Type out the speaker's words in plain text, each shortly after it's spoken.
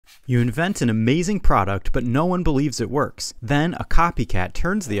You invent an amazing product, but no one believes it works. Then a copycat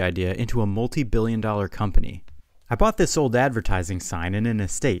turns the idea into a multi-billion-dollar company. I bought this old advertising sign in an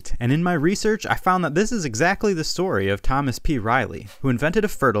estate, and in my research I found that this is exactly the story of Thomas P. Riley, who invented a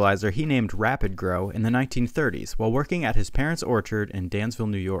fertilizer he named Ra-Pid-Gro in the 1930s while working at his parents' orchard in Dansville,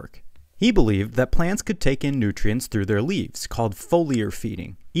 New York. He believed that plants could take in nutrients through their leaves, called foliar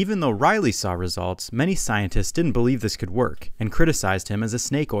feeding. Even though Riley saw results, many scientists didn't believe this could work, and criticized him as a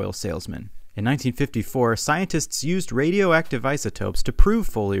snake oil salesman. In 1954, scientists used radioactive isotopes to prove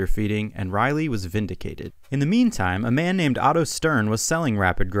foliar feeding, and Riley was vindicated. In the meantime, a man named Otto Stern was selling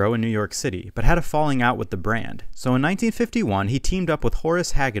Ra-Pid-Gro in New York City, but had a falling out with the brand. So in 1951, he teamed up with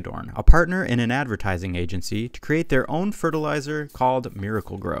Horace Hagedorn, a partner in an advertising agency, to create their own fertilizer called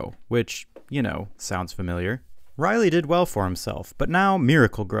Miracle-Gro, which, you know, sounds familiar. Riley did well for himself, but now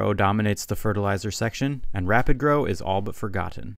Miracle-Gro dominates the fertilizer section, and Ra-Pid-Gro is all but forgotten.